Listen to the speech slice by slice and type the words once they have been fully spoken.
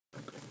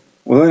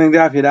We're learning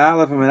Daf Yud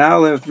Aleph and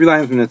Aleph, 3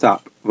 lines from the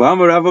top. We're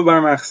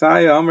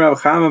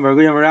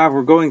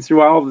going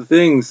through all of the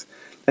things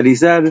that he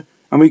said,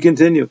 and we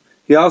continue.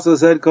 He also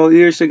said,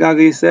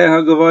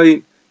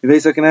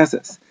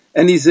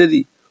 any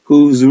city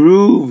whose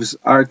roofs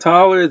are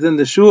taller than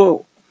the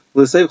shul,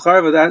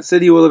 that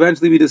city will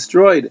eventually be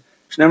destroyed.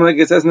 Like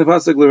it says in the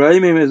pasuk,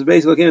 is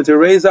basically located to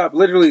raise up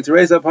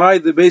high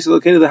the base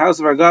located the house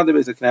of our God, the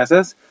base of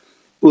Knesset.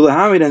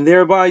 And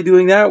thereby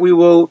doing that, we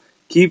will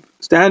keep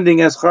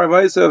standing as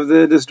charvaisa of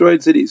the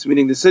destroyed cities,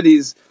 meaning the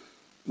cities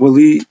will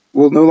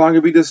no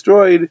longer be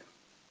destroyed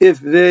if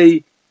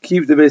they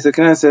keep the base of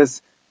Knesset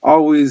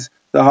always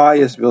the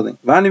highest building.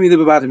 Now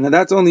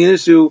that's only an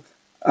issue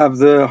of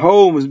the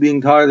homes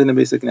being taller than the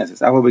base of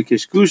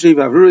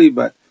Knesset.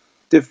 But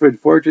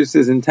different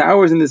fortresses and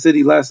towers in the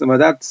city less, but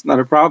that's not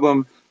a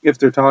problem if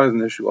they're taller than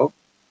the shul.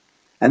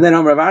 And then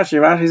Rav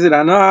Ashi said,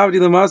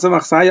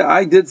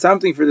 I did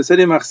something for the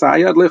city of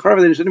Machsaya,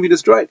 that it shouldn't be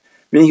destroyed.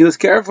 Meaning he was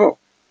careful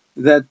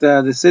that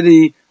the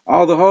city,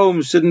 all the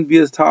homes shouldn't be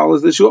as tall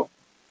as the shul.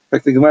 In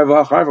fact, the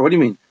Gemara, what do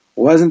you mean?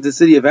 Wasn't the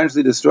city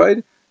eventually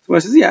destroyed? So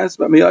says, yes,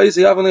 but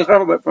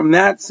from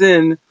that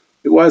sin,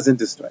 it wasn't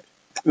destroyed.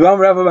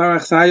 Better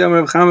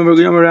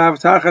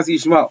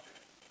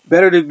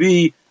to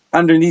be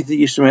underneath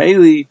the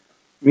Yishmaeli,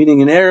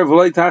 meaning an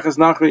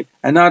Erev,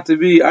 and not to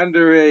be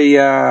under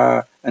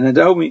an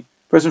Adomi,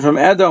 person from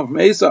Edom, from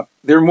Esau.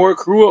 They're more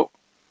cruel.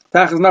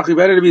 Better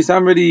to be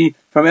somebody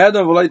from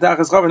Edom, not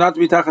to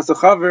be Tachas a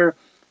Chaver.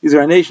 These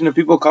are a nation of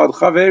people called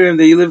Chaverim.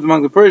 They lived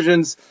among the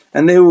Persians,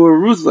 and they were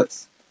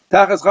ruthless.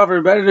 Tachas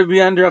Chaver, better to be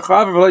under a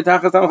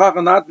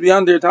Chaver, not to be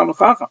under a Talmud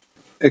Chacham.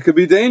 It could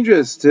be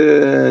dangerous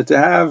to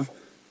have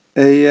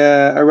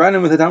a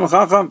run-in with a Talmud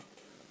Chacham.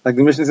 Like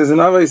the Mishnah says in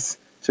Avos,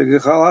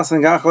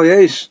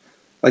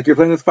 like you're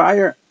playing with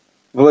fire.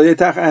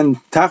 And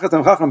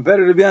Tachas Chacham,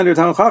 better to be under a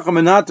Talmud Chacham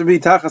and not to be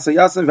Tachas a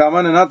Yasin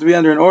V'Aman, and not to be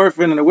under an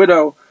orphan and a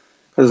widow.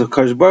 Because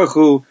Kadosh Baruch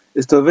Hu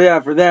is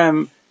tovea for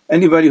them.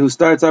 Anybody who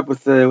starts up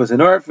with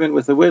an orphan,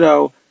 with a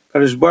widow,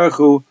 Kadosh Baruch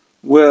Hu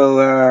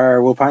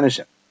will punish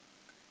him.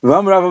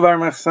 Kol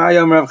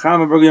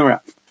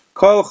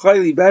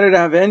chayli, better to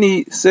have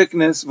any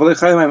sickness.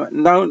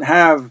 Don't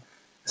have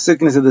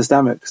sickness of the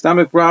stomach.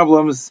 Stomach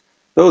problems,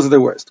 those are the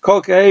worst.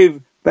 Kol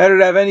keiv, better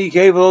to have any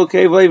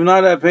keiv,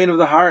 not a pain of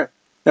the heart.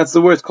 That's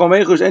the worst. Kol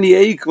mechush, any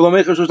ache. Kol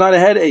mechush was not a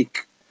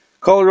headache.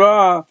 Kol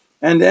ra,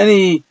 and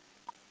any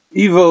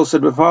evil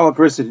should befall a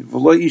person,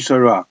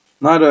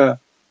 not a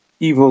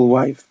evil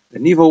wife.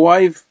 An evil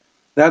wife,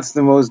 that's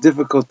the most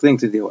difficult thing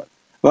to deal with.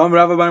 If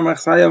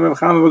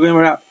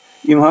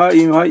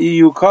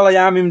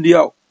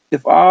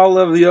all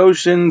of the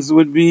oceans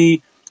would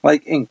be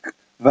like ink,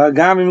 and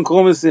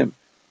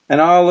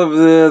all of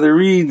the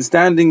reeds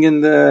standing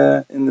in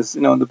the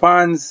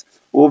ponds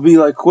will be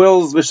like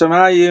quills, and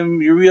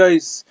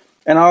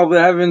all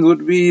the heavens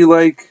would be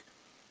like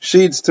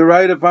sheets to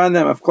write upon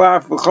them, of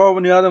klaf,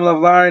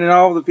 and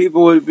all the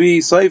people would be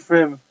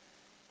seifrim.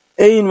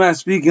 They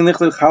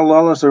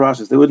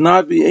would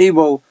not be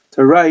able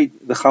to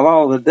write the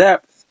halal, the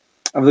depth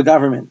of the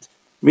government.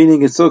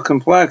 Meaning it's so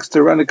complex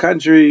to run a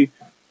country,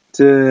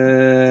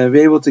 to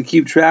be able to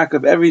keep track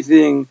of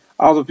everything,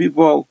 all the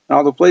people,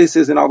 all the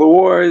places, and all the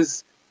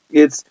wars.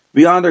 It's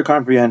beyond our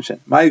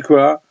comprehension.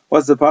 Ma'ikra,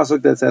 what's the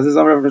pasuk that says? The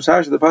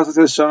pasuk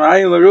says,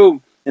 Shamayim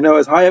l'rum.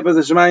 As high up as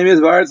the Shemayim is,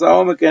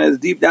 and as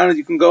deep down as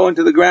you can go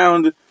into the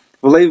ground,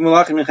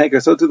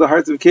 so too the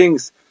hearts of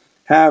kings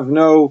have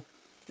no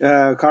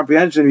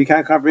comprehension. You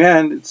can't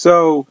comprehend. It's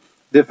so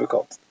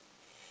difficult.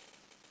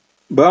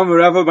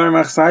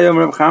 A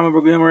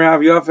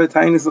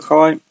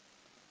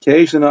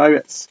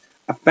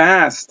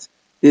fast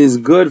is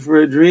good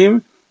for a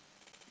dream,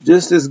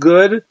 just as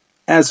good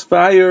as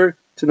fire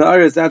to the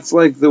aretz. That's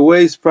like the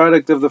waste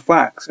product of the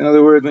flax. In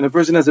other words, when a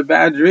person has a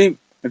bad dream,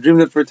 a dream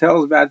that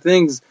foretells bad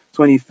things,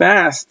 so when he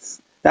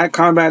fasts, that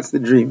combats the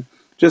dream.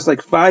 Just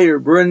like fire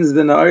burns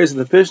the na'aris and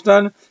the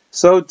pishtan,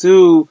 so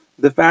too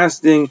the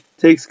fasting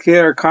takes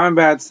care,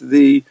 combats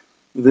the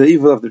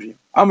evil of the dream.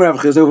 But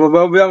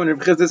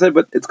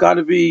it's got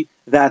to be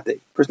that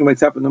day. Person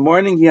wakes up in the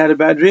morning, he had a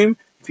bad dream.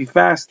 If he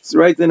fasts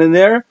right then and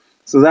there,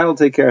 so that'll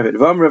take care of it.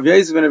 Rav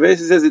Yosef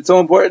says it's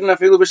so important.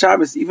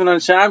 Even on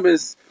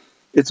Shabbos,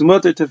 it's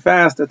mutter to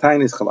fast a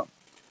tainis chalam.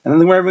 And then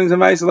the Gemara brings a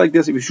ma'aseh like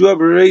this: Yeshua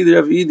b'rei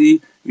Rav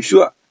Idi,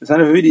 Yeshua, the son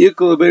of Rav Idi,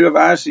 ikul b'rei Rav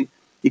Ashi.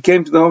 He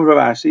came to the home of Rav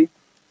Ashi.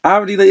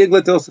 Avdi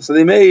le'igla tilsa. So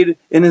they made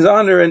in his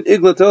honor an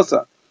igla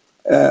tilsa,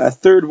 a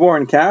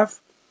third-born calf,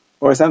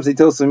 or some say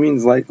tilsa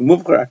means like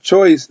muvchar, a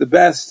choice, the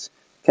best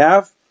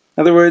calf.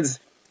 In other words,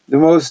 the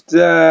most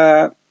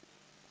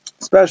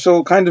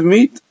special kind of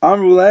meat.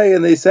 Amrulei,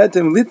 and they said to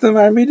him, "Litam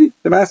armidi."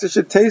 The master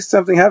should taste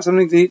something, have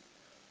something to eat.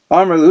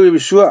 Amr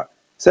Yeshua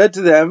said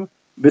to them,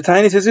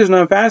 "B'tayni says,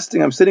 no, I'm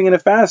fasting. I'm sitting in a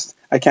fast.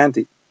 I can't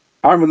eat."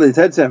 Amrulei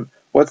said to him,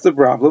 "What's the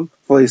problem?"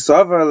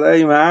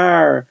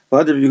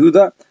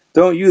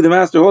 Don't you, the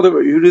master, hold it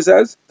what Yehuda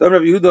says? A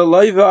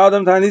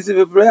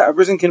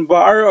person can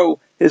borrow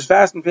his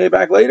fast and pay it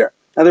back later.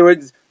 In other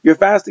words, you're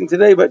fasting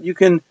today, but you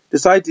can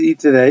decide to eat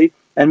today,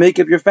 and make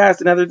up your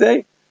fast another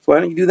day. So why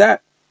don't you do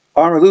that?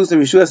 Amar Lusa,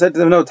 Yeshua said to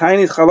them, no,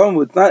 tiny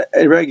chalom, it's not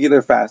a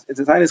regular fast. It's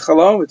a tiny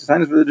chalom, it's a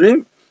tiny for the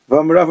dream.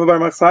 The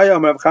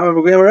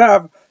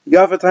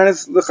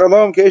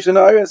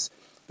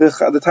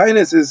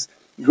tinus is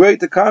great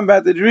to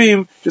combat the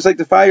dream, just like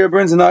the fire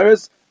burns in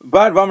iris.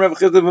 But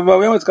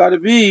it's got to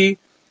be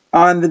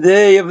on the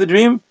day of the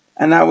dream,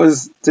 and that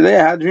was today.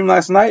 I had a dream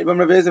last night.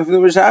 Even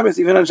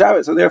on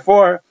Shabbos, so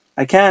therefore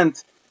I can't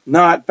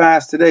not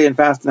fast today and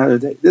fast another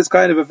day. This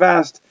kind of a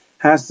fast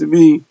has to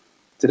be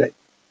today.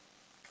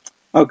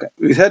 Okay,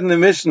 we said in the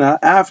Mishnah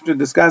after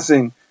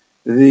discussing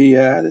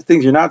the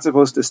things you're not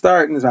supposed to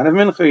start in the Zman of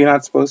Mincha. You're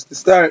not supposed to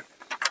start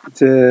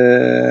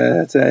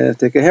to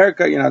take a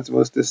haircut. You're not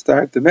supposed to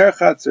start the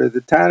merchatz or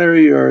the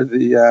tannery or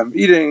the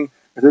eating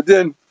or the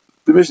din.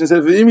 The Mishnah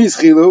said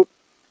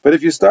but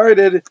if you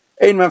started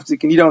ein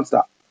mafsikin, you don't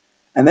stop.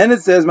 And then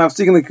it says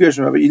mafsikin the Kriya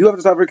Shema, but you do have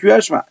to stop for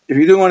Kriya Shema. If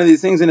you're doing one of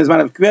these things in the Zman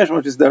of Kriya Shema,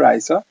 which is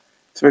deraisa,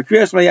 so for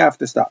Kriya Shema you have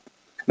to stop.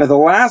 Now the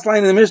last line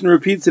in the Mishnah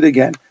repeats it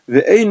again.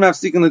 Ve'ein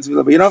mafsikin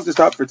l'tefillah, but you don't have to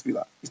stop for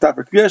tefillah. You stop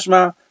for Kriya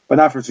Shema, but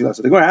not for tefillah.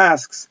 So the Gemara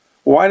asks,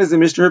 why does the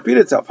Mishnah repeat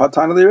itself?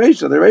 Hatana the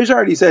Reisha. The Reisha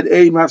already said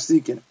ein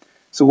mafsikin.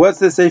 So what's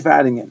the Seifa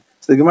adding in?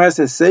 So the Gemara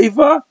says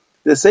Seifa.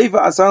 The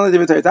Seifa asan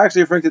l'divrei Torah. It's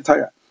actually referring to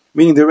Torah,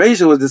 meaning the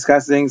Reisha was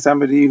discussing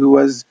somebody who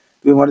was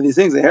doing one of these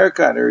things, a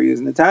haircut, or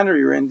using the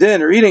tannery, or in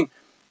din, or eating.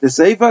 The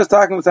Seifa is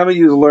talking about somebody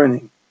who's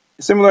learning.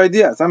 A similar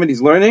idea.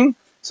 Somebody's learning.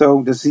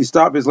 So does he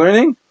stop his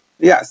learning?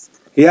 Yes,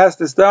 he has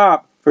to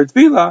stop for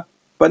tefillah,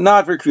 but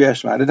not for Kriya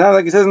Shema. The time,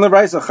 like he says in the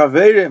Brisa,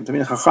 Chaverim, to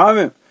mean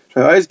Chachamim,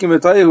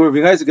 who are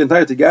being nice to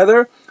get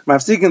together,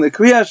 mafsikin the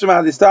Kriya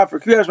Shema, they stop for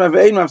Kriya Shema,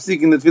 ve'ein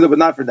mafsikin the tefillah, but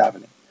not for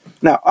davening.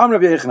 Now,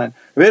 Rabbi Yechanan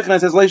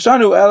says,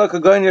 Leishanu ela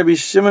kagoyin Rabbi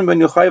Shimon ben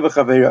Yochai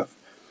v'chaverav.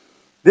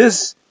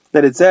 This,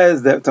 that it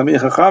says that Tamei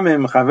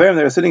Chachamim, Chaverim,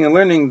 they're sitting and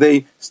learning,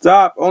 they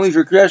stop only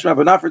for Kriya Shema,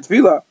 but not for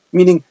tefillah,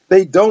 meaning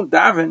they don't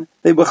daven,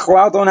 they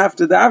b'chalal don't have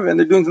to daven,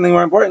 they're doing something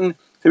more important.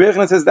 Rabbi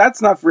Yechanan says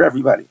that's not for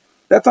everybody.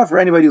 That's not for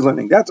anybody who's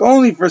learning. That's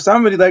only for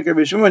somebody like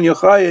Rabbi Shimon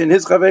Yochai and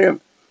his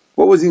Chaverim.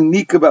 What was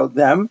unique about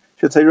them?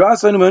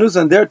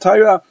 And their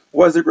Torah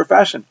was their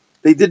profession.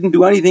 They didn't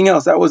do anything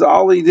else. That was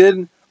all they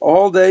did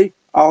all day.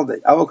 But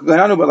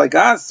like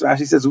us,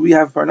 Rashi says, we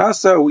have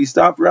Parnasa, we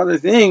stop for other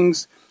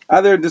things,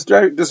 other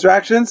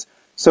distractions.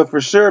 So for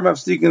sure,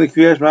 Mafsik in the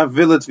Kriya Shema,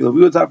 Vila Tefillah. We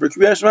would stop for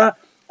Kriya Shema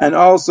and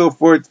also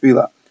for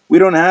Tefillah. We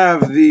don't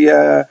have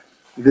the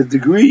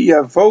degree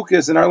of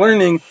focus in our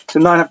learning to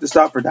not have to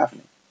stop for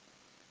davening.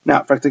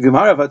 Now, but there's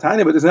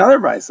another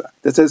brisa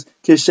that says,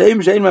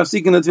 "Kishem shein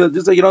mafsikin l'tefillah."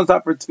 Just like you don't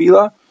stop for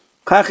tefillah,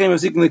 kachem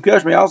mafsikin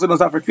l'kriyas shema. You also don't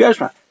stop for kriyas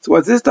shema. So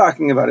what's this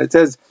talking about? It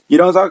says you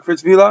don't stop for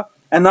tefillah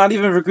and not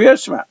even for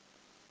kriyas shema.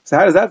 So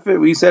how does that fit?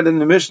 We said in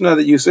the Mishnah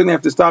that you certainly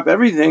have to stop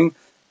everything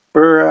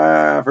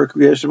for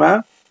kriyas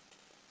shema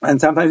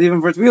and sometimes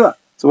even for tefillah.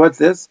 So what's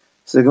this?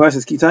 So the Gemara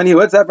says, "Kitani."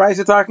 What's that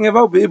brisa talking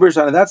about? B'ibur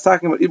shana. That's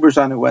talking about ibur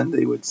shana, when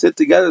they would sit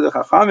together, the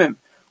chachamim,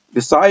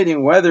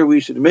 deciding whether we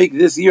should make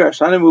this year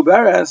Shana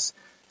Mubaras.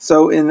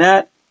 So in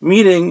that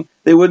meeting,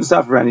 they wouldn't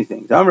stop for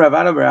anything. The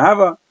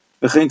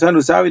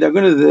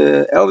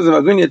elders of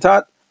Agunya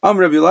taught, when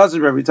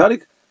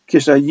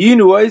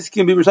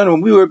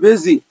we were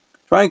busy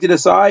trying to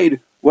decide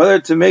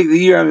whether to make the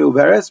year Amil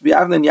Beres,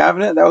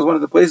 that was one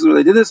of the places where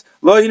they did this.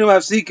 We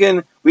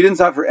didn't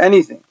stop for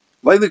anything.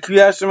 Like the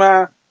Kriya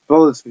Shema,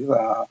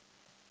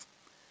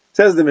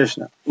 says the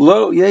Mishnah.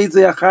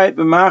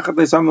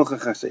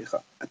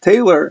 A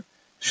tailor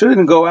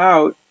shouldn't go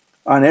out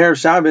on Erev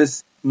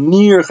Shabbos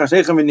near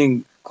Chashecha,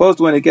 meaning close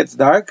to when it gets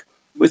dark,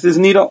 with his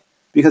needle,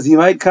 because he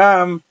might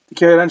come to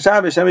carry it on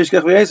Shabbos, so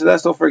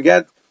that's he'll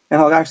forget, and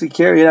he'll actually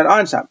carry it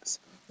on Shabbos.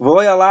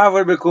 Also, a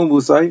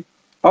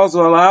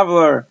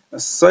lavler, a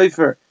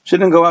cipher,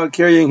 shouldn't go out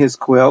carrying his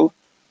quill.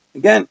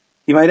 Again,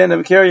 he might end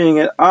up carrying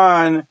it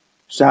on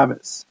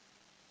Shabbos.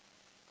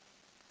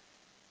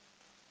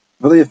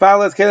 Another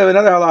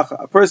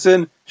halacha, a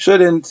person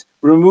shouldn't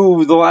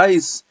remove the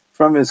lice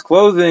from his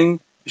clothing.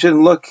 He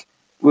shouldn't look.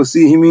 We'll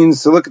see, he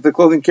means to look at the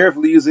clothing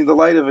carefully using the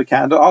light of a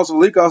candle.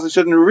 Also, also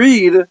shouldn't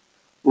read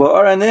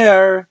la'or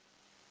ner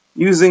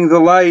using the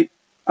light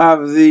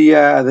of the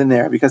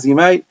ner, because he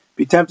might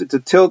be tempted to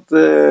tilt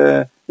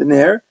the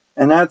ner,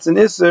 and that's an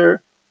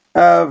isser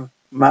of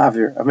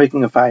mavir, of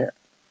making a fire.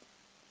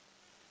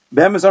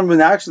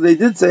 Actually, they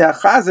did say the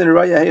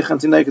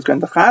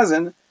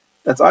chazan,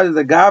 that's either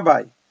the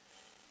gabbai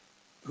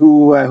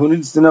who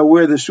needs to know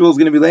where the shul is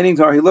going to be leaning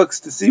to, or he looks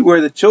to see where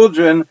the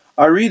children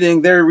are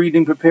reading. They're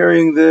reading,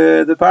 preparing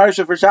the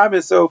parasha for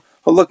Shabbos, so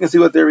he'll look and see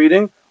what they're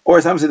reading. Or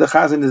sometimes the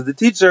chazan is the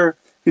teacher.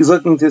 He's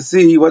looking to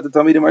see what the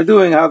talmidim are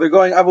doing, how they're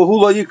going.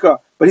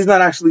 But he's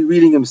not actually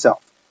reading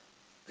himself.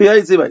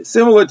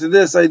 Similar to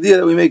this idea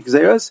that we make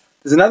zeros,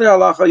 there's another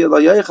halacha.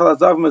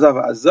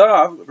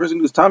 Azav, the person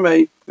who's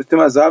tamei with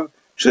timazav,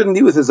 shouldn't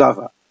eat with a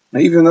zava. Now,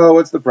 even though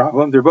what's the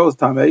problem? They're both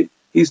tamei.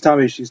 He's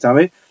tamei, she's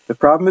tamei. The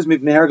problem is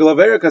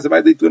because it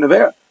might lead to an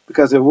avera.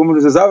 Because a woman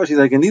who's a zava, she's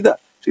like a nida.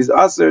 She's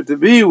aser to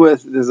be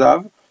with the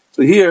zav.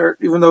 So here,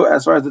 even though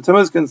as far as the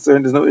tumah is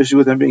concerned, there's no issue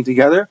with them being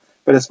together,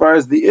 but as far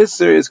as the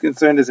Isser is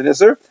concerned, is an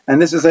Isser,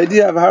 and this is the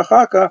idea of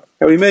Harchaka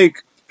that we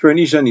make for an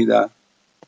Isha Nida.